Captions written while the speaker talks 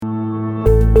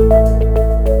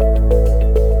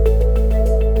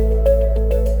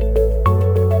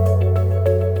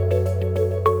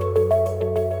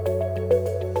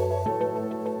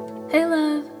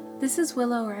is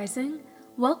Willow Rising.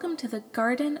 Welcome to the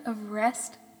Garden of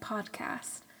Rest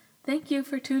podcast. Thank you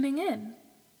for tuning in.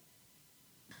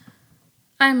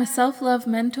 I'm a self-love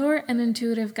mentor and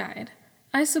intuitive guide.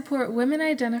 I support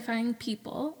women-identifying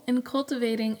people in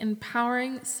cultivating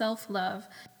empowering self-love.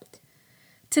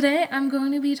 Today, I'm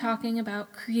going to be talking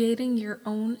about creating your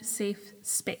own safe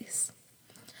space.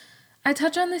 I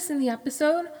touch on this in the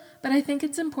episode, but I think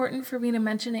it's important for me to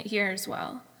mention it here as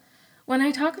well. When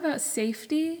I talk about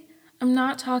safety, I'm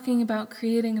not talking about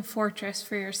creating a fortress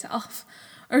for yourself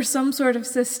or some sort of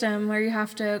system where you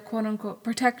have to, quote-unquote,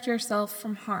 protect yourself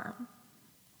from harm.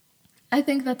 I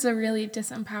think that's a really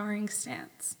disempowering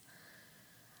stance.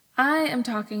 I am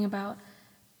talking about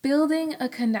building a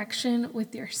connection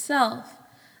with yourself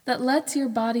that lets your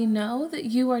body know that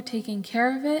you are taking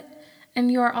care of it,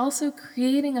 and you are also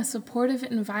creating a supportive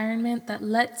environment that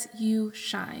lets you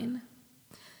shine.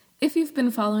 If you've been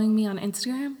following me on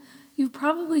Instagram, you've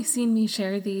probably seen me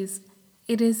share these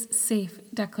 "it is safe"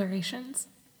 declarations.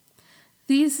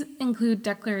 These include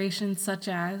declarations such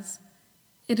as,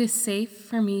 "It is safe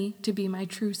for me to be my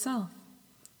true self.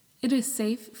 It is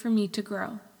safe for me to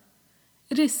grow.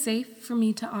 It is safe for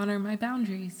me to honor my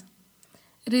boundaries.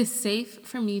 It is safe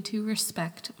for me to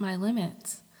respect my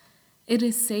limits. It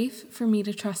is safe for me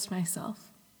to trust myself."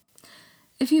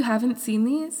 If you haven't seen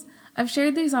these, I've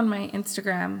shared these on my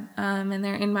Instagram, and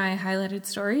they're in my highlighted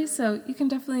stories, so you can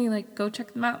definitely go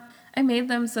check them out. I made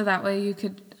them so that way you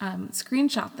could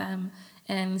screenshot them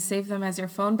and save them as your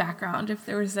phone background if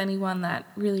there was anyone that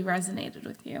really resonated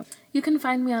with you. You can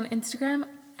find me on Instagram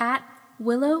at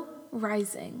Willow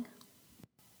Rising.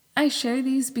 I share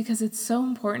these because it's so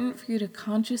important for you to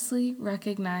consciously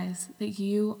recognize that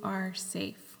you are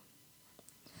safe.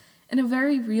 In a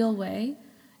very real way,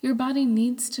 your body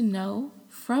needs to know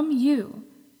from you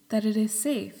that it is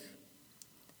safe.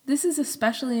 This is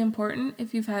especially important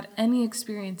if you've had any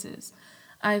experiences,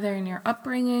 either in your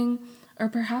upbringing or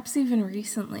perhaps even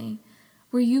recently,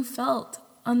 where you felt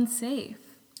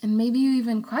unsafe. And maybe you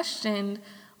even questioned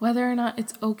whether or not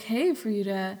it's okay for you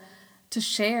to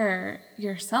share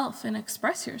yourself and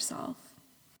express yourself.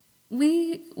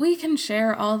 We can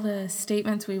share all the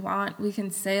statements we want, we can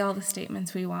say all the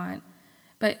statements we want,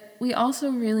 but we also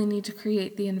really need to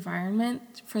create the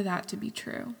environment for that to be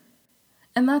true.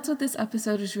 And that's what this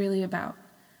episode is really about.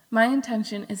 My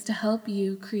intention is to help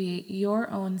you create your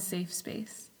own safe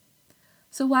space.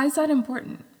 So why is that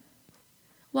important?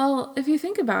 Well, if you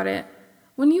think about it,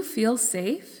 when you feel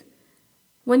safe,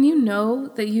 when you know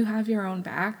that you have your own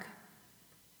back,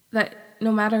 that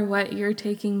no matter what, you're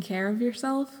taking care of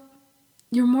yourself,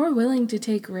 you're more willing to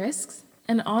take risks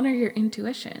and honor your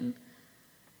intuition.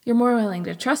 You're more willing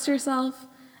to trust yourself,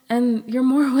 and you're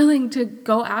more willing to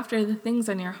go after the things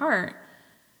in your heart.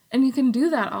 And you can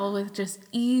do that all with just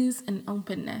ease and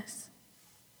openness.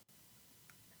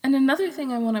 And another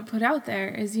thing I want to put out there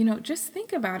is, just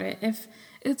think about it. If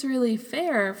it's really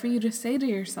fair for you to say to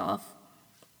yourself,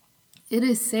 "It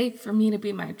is safe for me to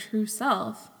be my true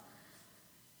self,"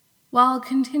 while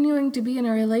continuing to be in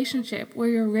a relationship where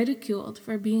you're ridiculed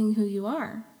for being who you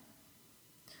are.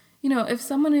 If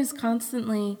someone is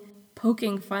constantly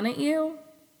poking fun at you,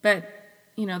 but,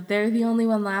 they're the only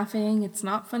one laughing, it's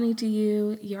not funny to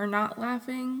you, you're not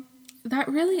laughing, that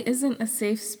really isn't a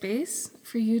safe space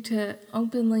for you to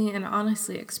openly and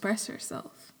honestly express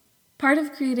yourself. Part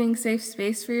of creating safe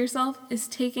space for yourself is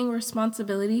taking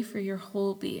responsibility for your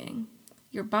whole being,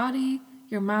 your body,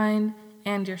 your mind,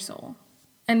 and your soul.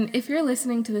 And if you're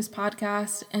listening to this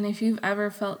podcast, and if you've ever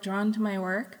felt drawn to my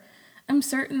work, I'm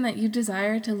certain that you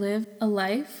desire to live a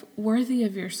life worthy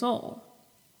of your soul.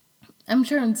 I'm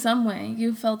sure in some way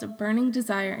you've felt a burning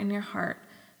desire in your heart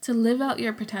to live out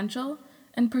your potential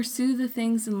and pursue the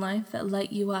things in life that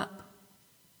light you up.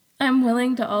 I'm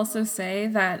willing to also say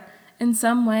that in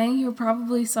some way you're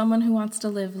probably someone who wants to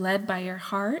live led by your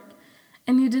heart,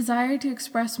 and you desire to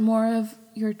express more of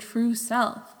your true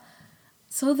self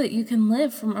so that you can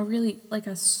live from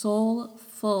a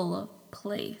soulful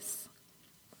place.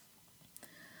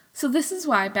 So this is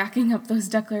why backing up those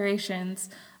declarations,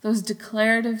 those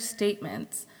declarative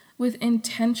statements, with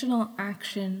intentional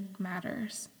action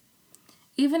matters.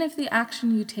 Even if the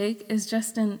action you take is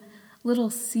just in little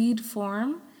seed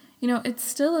form, it's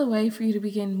still a way for you to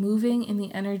begin moving in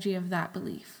the energy of that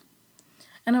belief.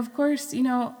 And of course,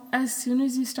 as soon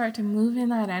as you start to move in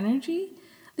that energy,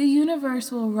 the universe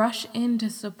will rush in to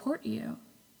support you.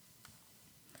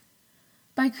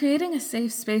 By creating a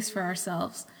safe space for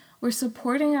ourselves, we're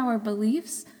supporting our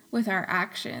beliefs with our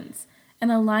actions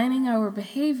and aligning our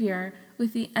behavior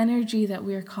with the energy that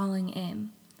we are calling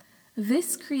in.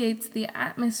 This creates the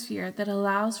atmosphere that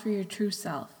allows for your true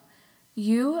self,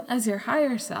 you as your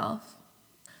higher self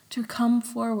to come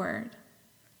forward.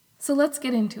 So let's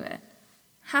get into it.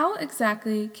 How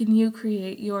exactly can you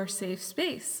create your safe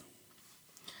space?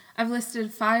 I've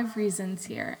listed 5 reasons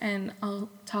here, and I'll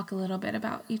talk a little bit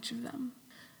about each of them.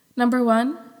 Number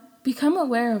 1, become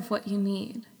aware of what you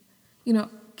need.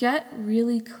 Get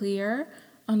really clear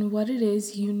on what it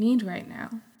is you need right now.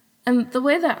 And the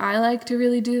way that I like to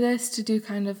really do this, to do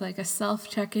kind of like a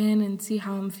self-check-in and see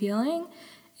how I'm feeling,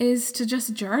 is to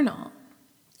just journal.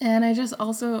 And I just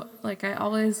also, I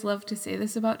always love to say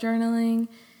this about journaling,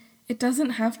 it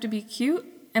doesn't have to be cute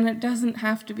and it doesn't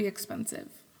have to be expensive.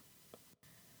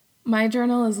 My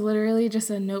journal is literally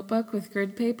just a notebook with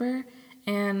grid paper,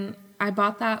 and I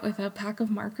bought that with a pack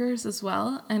of markers as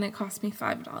well, and it cost me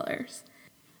 $5.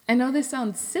 I know this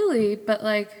sounds silly, but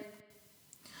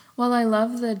while I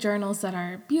love the journals that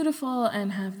are beautiful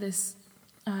and have this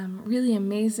really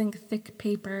amazing thick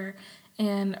paper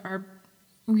and are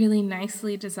really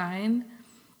nicely designed,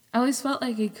 I always felt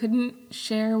like I couldn't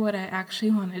share what I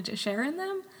actually wanted to share in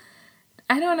them.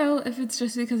 I don't know if it's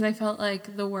just because I felt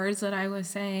like the words that I was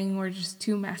saying were just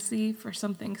too messy for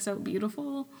something so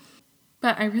beautiful,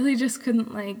 but I really just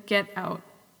couldn't get out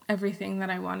everything that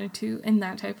I wanted to in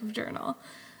that type of journal.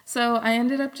 So I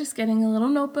ended up just getting a little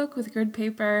notebook with grid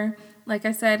paper. Like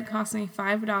I said, it cost me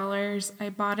 $5. I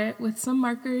bought it with some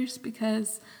markers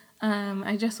because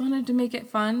I just wanted to make it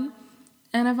fun.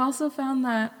 And I've also found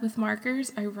that with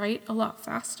markers, I write a lot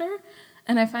faster,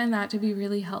 and I find that to be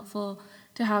really helpful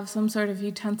to have some sort of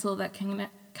utensil that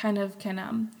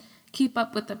can keep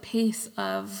up with the pace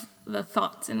of the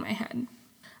thoughts in my head.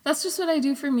 That's just what I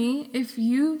do for me. If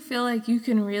you feel like you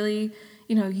can really,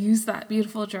 use that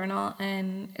beautiful journal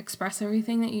and express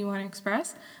everything that you want to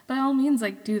express, by all means,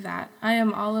 do that. I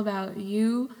am all about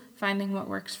you finding what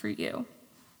works for you.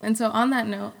 And so on that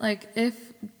note,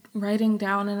 if writing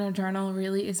down in a journal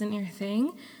really isn't your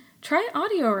thing, try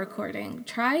audio recording.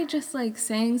 Try just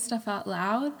saying stuff out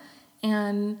loud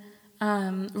and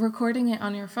recording it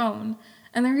on your phone.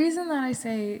 And the reason that I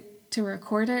say to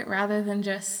record it rather than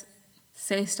just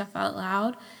say stuff out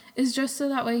loud is just so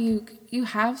that way you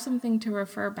have something to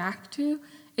refer back to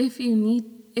if you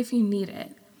need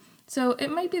it. So it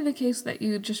might be the case that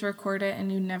you just record it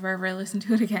and you never ever listen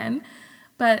to it again,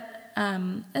 but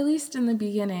at least in the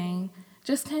beginning,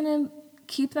 just kind of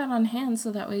keep that on hand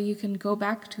so that way you can go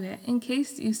back to it in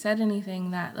case you said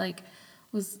anything that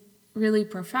was really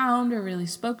profound or really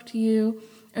spoke to you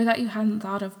or that you hadn't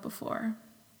thought of before.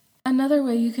 Another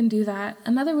way you can do that,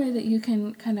 another way that you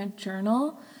can kind of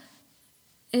journal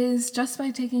is just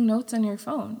by taking notes on your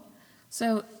phone.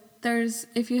 So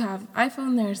if you have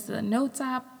iPhone, there's the Notes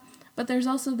app, but there's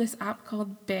also this app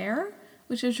called Bear,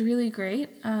 which is really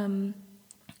great,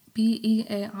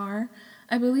 BEAR.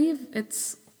 I believe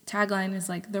its tagline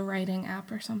is the writing app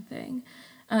or something,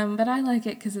 but I like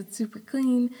it because it's super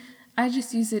clean. I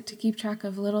just use it to keep track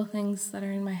of little things that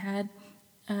are in my head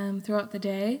throughout the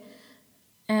day.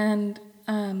 And,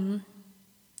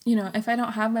 if I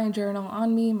don't have my journal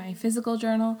on me, my physical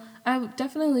journal, I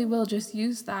definitely will just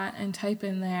use that and type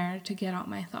in there to get out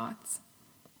my thoughts.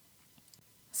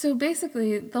 So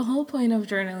basically, the whole point of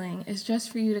journaling is just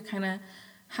for you to kind of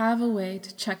have a way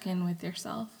to check in with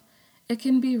yourself. It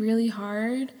can be really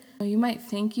hard. You might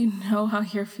think you know how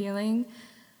you're feeling,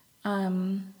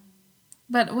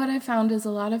 but what I found is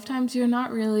a lot of times you're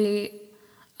not really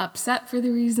upset for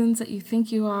the reasons that you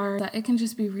think you are, that it can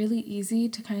just be really easy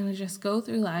to kind of just go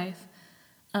through life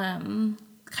kind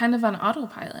of on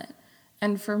autopilot.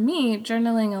 And for me,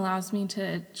 journaling allows me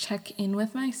to check in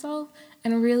with myself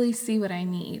and really see what I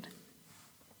need.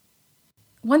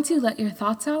 Once you let your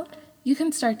thoughts out, you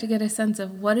can start to get a sense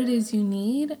of what it is you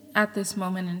need at this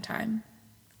moment in time.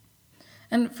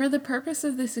 And for the purpose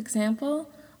of this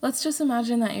example, let's just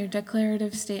imagine that your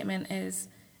declarative statement is,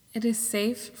 "It is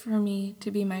safe for me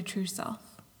to be my true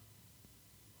self."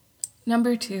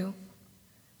 Number 2,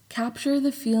 capture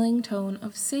the feeling tone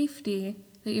of safety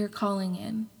that you're calling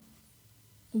in.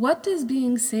 What does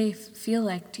being safe feel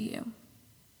like to you?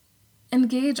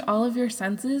 Engage all of your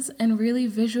senses and really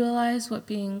visualize what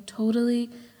being totally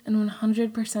and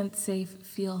 100% safe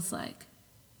feels like.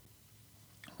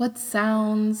 What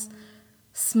sounds,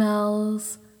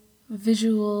 smells,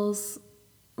 visuals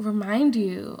remind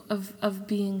you of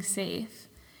being safe?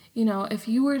 If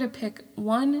you were to pick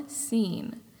one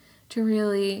scene to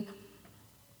really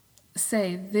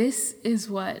say, this is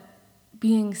what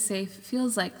being safe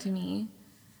feels like to me,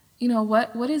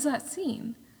 what is that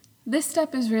scene? This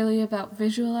step is really about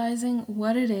visualizing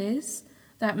what it is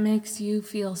that makes you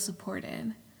feel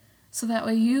supported, so that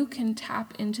way you can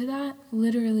tap into that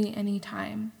literally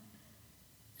anytime.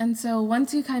 And so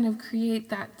once you kind of create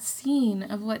that scene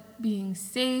of what being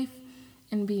safe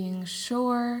and being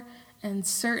sure and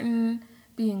certain,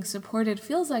 being supported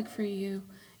feels like for you,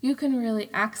 you can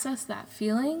really access that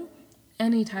feeling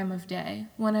any time of day,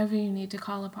 whenever you need to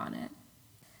call upon it.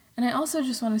 And I also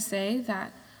just want to say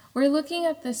that we're looking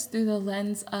at this through the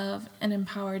lens of an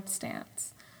empowered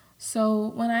stance.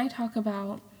 So when I talk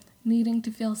about needing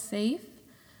to feel safe,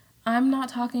 I'm not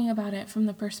talking about it from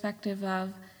the perspective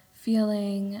of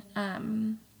feeling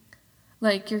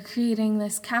like you're creating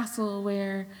this castle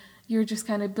where you're just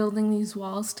kind of building these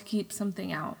walls to keep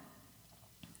something out.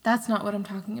 That's not what I'm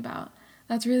talking about.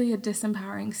 That's really a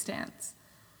disempowering stance.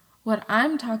 What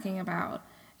I'm talking about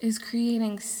is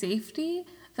creating safety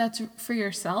that's for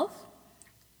yourself.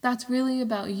 That's really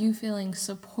about you feeling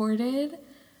supported,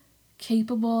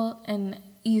 capable, and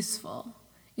easeful.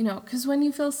 Because when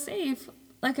you feel safe,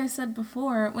 like I said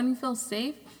before, when you feel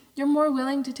safe, you're more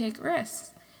willing to take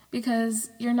risks because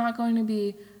you're not going to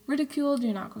be ridiculed,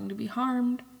 you're not going to be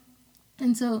harmed.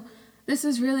 And so this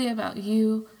is really about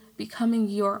you becoming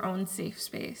your own safe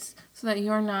space so that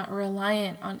you're not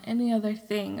reliant on any other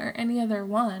thing or any other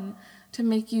one to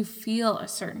make you feel a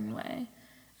certain way.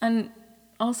 And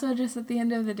also, just at the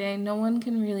end of the day, no one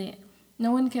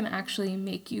can actually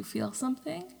make you feel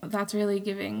something. That's really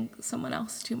giving someone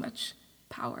else too much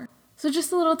power. So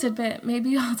just a little tidbit,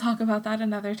 maybe I'll talk about that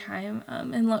another time,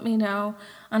 and let me know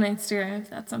on Instagram if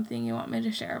that's something you want me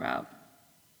to share about.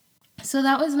 So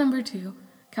that was number 2.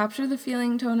 Capture the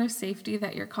feeling tone of safety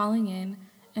that you're calling in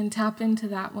and tap into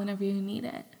that whenever you need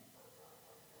it.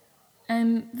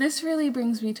 And this really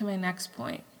brings me to my next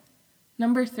point.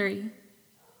 Number 3,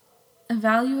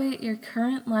 evaluate your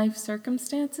current life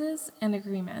circumstances and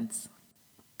agreements.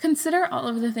 Consider all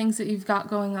of the things that you've got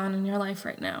going on in your life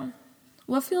right now.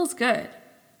 What feels good?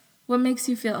 What makes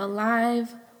you feel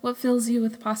alive? What fills you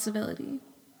with possibility?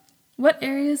 What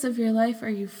areas of your life are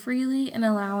you freely and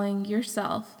allowing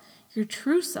yourself, your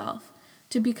true self,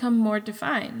 to become more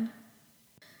defined?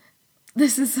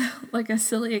 This is like a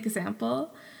silly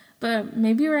example, but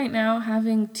maybe right now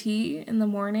having tea in the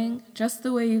morning, just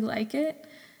the way you like it,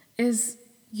 is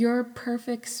your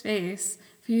perfect space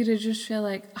for you to just feel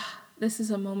like, this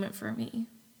is a moment for me.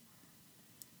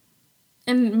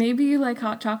 And maybe you like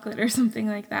hot chocolate or something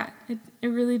like that. It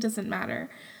really doesn't matter.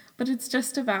 But it's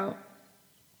just about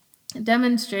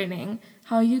demonstrating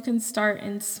how you can start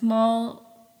in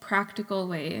small, practical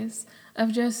ways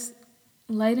of just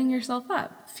lighting yourself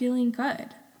up, feeling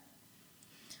good.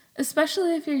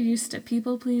 Especially if you're used to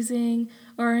people-pleasing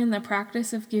or in the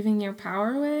practice of giving your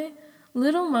power away,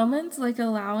 little moments like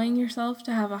allowing yourself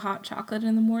to have a hot chocolate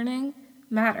in the morning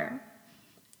matter.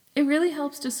 It really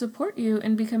helps to support you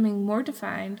in becoming more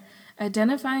defined,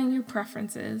 identifying your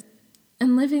preferences,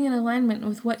 and living in alignment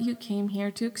with what you came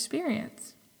here to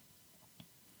experience.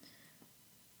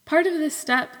 Part of this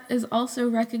step is also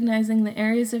recognizing the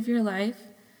areas of your life,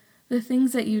 the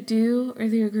things that you do or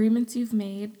the agreements you've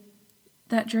made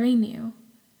that drain you.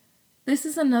 This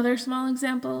is another small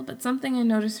example, but something I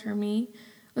noticed for me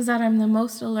was that I'm the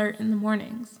most alert in the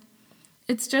mornings.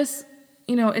 It's just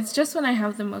when I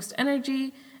have the most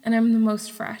energy and I'm the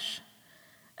most fresh.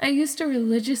 I used to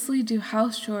religiously do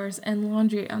house chores and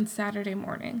laundry on Saturday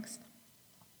mornings.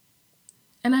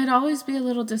 And I'd always be a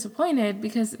little disappointed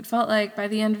because it felt like by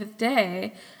the end of the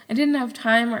day, I didn't have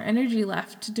time or energy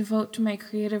left to devote to my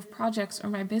creative projects or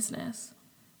my business.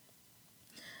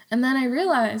 And then I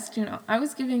realized, I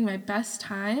was giving my best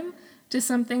time to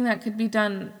something that could be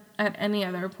done at any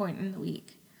other point in the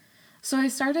week. So I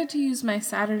started to use my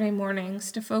Saturday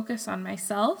mornings to focus on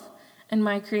myself and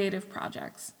my creative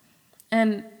projects.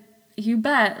 And you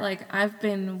bet, I've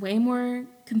been way more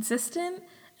consistent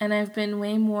and I've been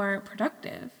way more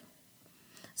productive.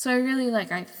 So I really,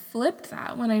 I flipped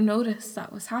that when I noticed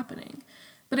that was happening.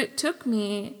 But it took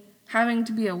me having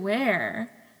to be aware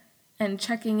and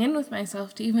checking in with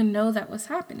myself to even know that was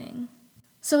happening.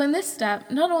 So in this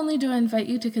step, not only do I invite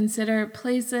you to consider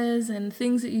places and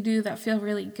things that you do that feel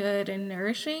really good and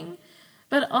nourishing,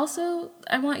 but also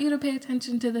I want you to pay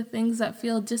attention to the things that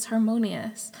feel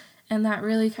disharmonious and that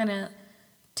really kind of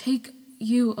take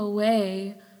you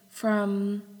away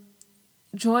from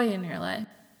joy in your life.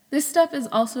 This step is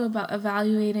also about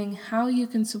evaluating how you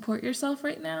can support yourself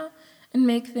right now and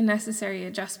make the necessary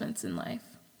adjustments in life.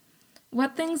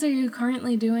 What things are you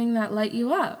currently doing that light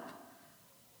you up?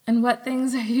 And what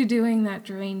things are you doing that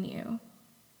drain you?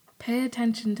 Pay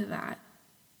attention to that.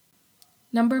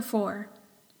 Number 4,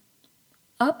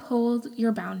 uphold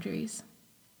your boundaries.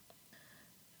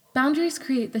 Boundaries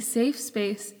create the safe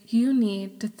space you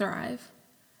need to thrive.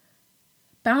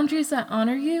 Boundaries that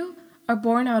honor you are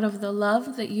born out of the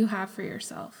love that you have for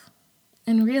yourself,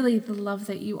 and really the love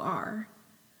that you are.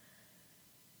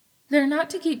 They're not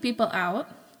to keep people out.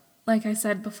 Like I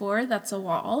said before, that's a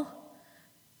wall.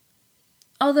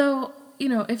 Although,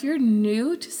 if you're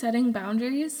new to setting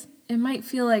boundaries, it might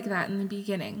feel like that in the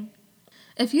beginning.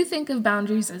 If you think of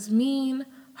boundaries as mean,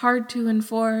 hard to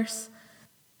enforce,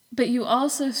 but you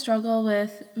also struggle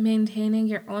with maintaining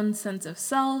your own sense of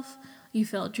self, you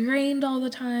feel drained all the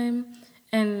time,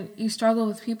 and you struggle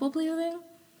with people pleasing,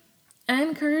 I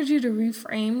encourage you to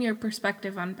reframe your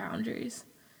perspective on boundaries.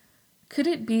 Could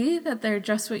it be that they're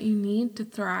just what you need to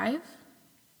thrive?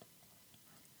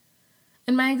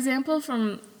 In my example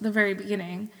from the very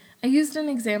beginning, I used an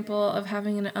example of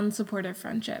having an unsupportive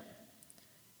friendship.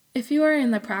 If you are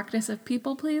in the practice of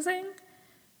people-pleasing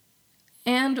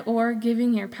and or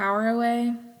giving your power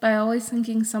away by always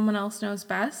thinking someone else knows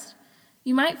best,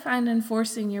 you might find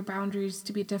enforcing your boundaries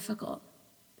to be difficult.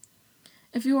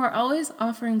 If you are always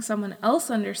offering someone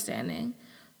else understanding,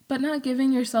 but not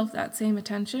giving yourself that same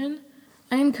attention,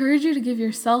 I encourage you to give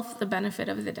yourself the benefit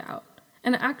of the doubt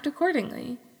and act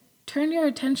accordingly. Turn your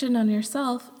attention on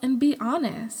yourself and be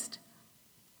honest.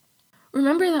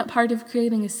 Remember that part of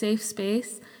creating a safe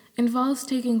space involves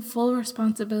taking full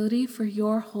responsibility for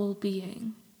your whole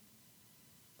being.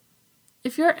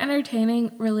 If you're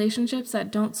entertaining relationships that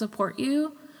don't support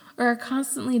you or are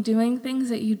constantly doing things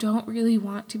that you don't really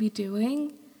want to be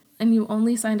doing, and you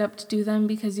only signed up to do them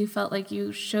because you felt like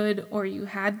you should or you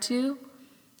had to,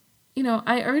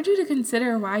 I urge you to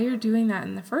consider why you're doing that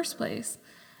in the first place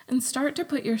and start to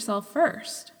put yourself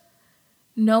first.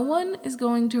 No one is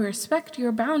going to respect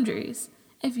your boundaries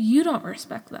if you don't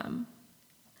respect them.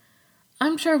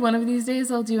 I'm sure one of these days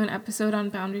I'll do an episode on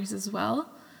boundaries as well,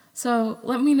 so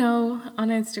let me know on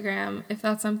Instagram if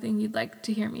that's something you'd like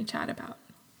to hear me chat about.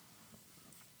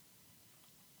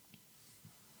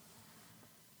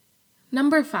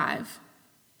 Number 5.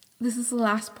 This is the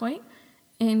last point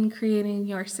in creating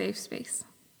your safe space.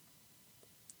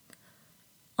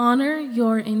 Honor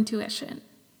your intuition.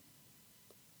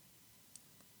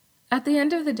 At the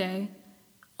end of the day,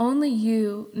 only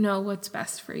you know what's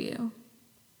best for you.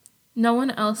 No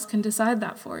one else can decide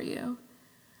that for you.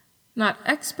 Not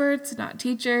experts, not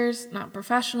teachers, not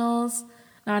professionals,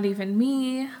 not even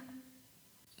me.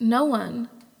 No one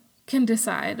can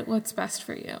decide what's best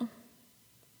for you.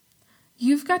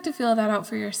 You've got to feel that out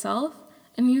for yourself,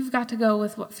 and you've got to go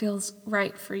with what feels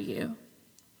right for you.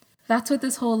 That's what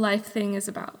this whole life thing is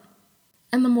about.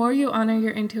 And the more you honor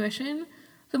your intuition,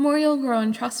 the more you'll grow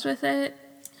in trust with it.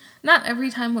 Not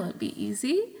every time will it be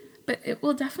easy, but it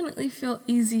will definitely feel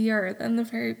easier than the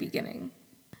very beginning.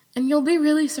 And you'll be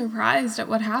really surprised at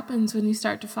what happens when you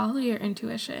start to follow your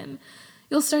intuition.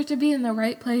 You'll start to be in the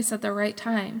right place at the right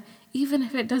time, even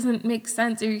if it doesn't make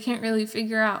sense or you can't really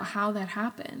figure out how that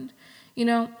happened.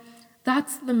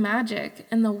 That's the magic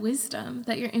and the wisdom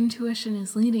that your intuition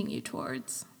is leading you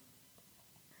towards.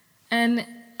 And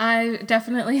I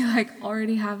definitely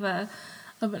already have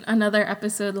another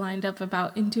episode lined up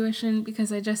about intuition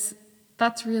because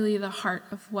that's really the heart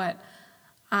of what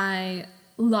I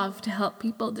love to help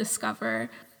people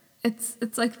discover.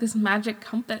 It's like this magic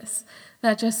compass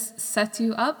that just sets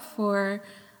you up for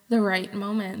the right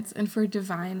moments and for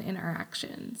divine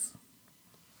interactions.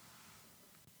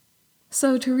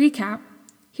 So to recap,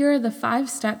 here are the 5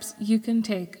 steps you can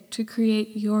take to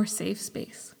create your safe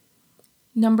space.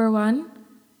 Number 1,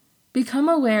 become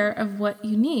aware of what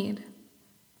you need.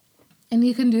 And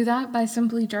you can do that by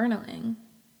simply journaling.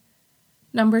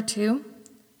 Number 2,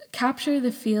 capture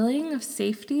the feeling of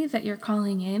safety that you're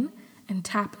calling in and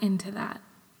tap into that.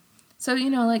 So,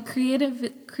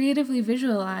 creatively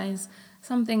visualize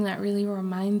something that really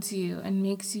reminds you and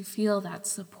makes you feel that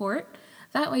support.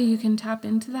 That way you can tap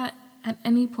into that at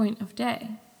any point of day.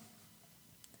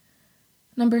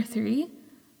 Number 3,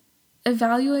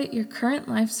 evaluate your current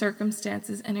life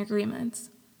circumstances and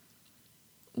agreements.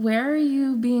 Where are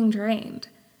you being drained?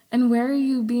 And where are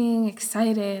you being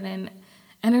excited and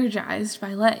energized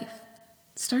by life?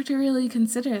 Start to really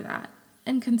consider that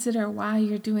and consider why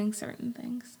you're doing certain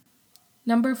things.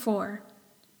 Number 4,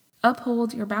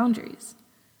 uphold your boundaries.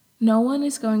 No one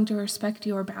is going to respect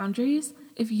your boundaries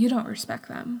if you don't respect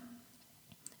them.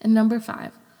 And number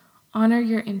 5, honor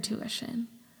your intuition.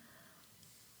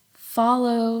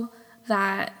 Follow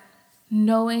that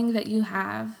knowing that you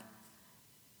have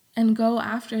and go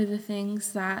after the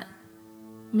things that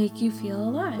make you feel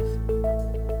alive.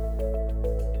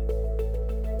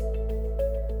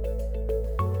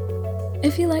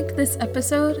 If you liked this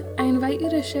episode, I invite you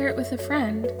to share it with a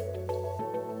friend.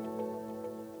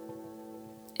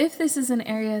 If this is an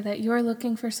area that you're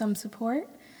looking for some support,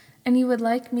 and you would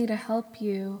like me to help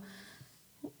you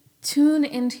tune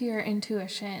into your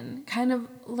intuition, kind of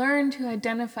learn to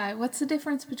identify what's the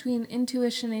difference between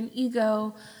intuition and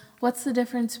ego, what's the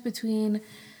difference between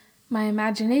my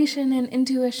imagination and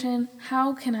intuition,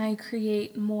 how can I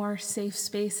create more safe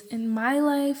space in my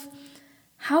life,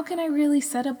 how can I really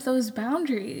set up those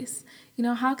boundaries,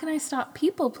 how can I stop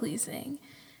people pleasing?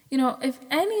 If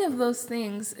any of those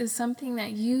things is something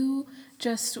that you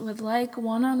just would like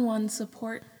one-on-one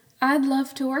support, I'd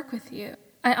love to work with you.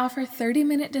 I offer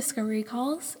 30-minute discovery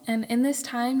calls, and in this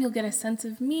time, you'll get a sense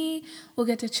of me, we'll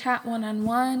get to chat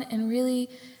one-on-one and really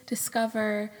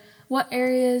discover what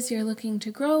areas you're looking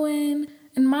to grow in.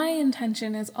 And my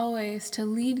intention is always to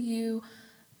lead you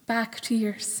back to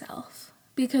yourself,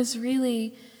 because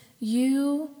really,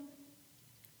 you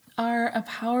are a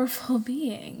powerful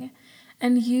being,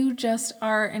 and you just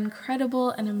are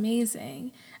incredible and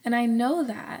amazing, and I know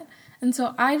that. And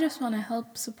so I just want to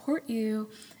help support you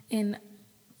in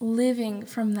living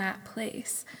from that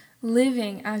place,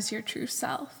 living as your true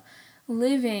self,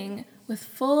 living with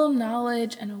full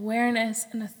knowledge and awareness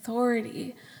and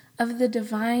authority of the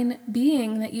divine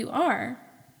being that you are.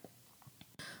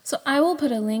 So I will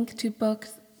put a link to book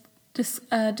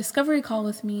a discovery call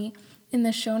with me in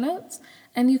the show notes,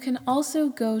 and you can also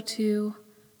go to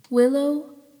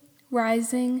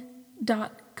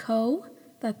willowrising.co,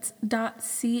 that's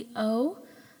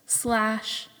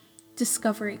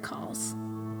 .co/discovery calls.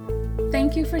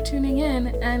 Thank you for tuning in,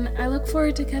 and I look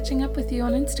forward to catching up with you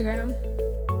on Instagram.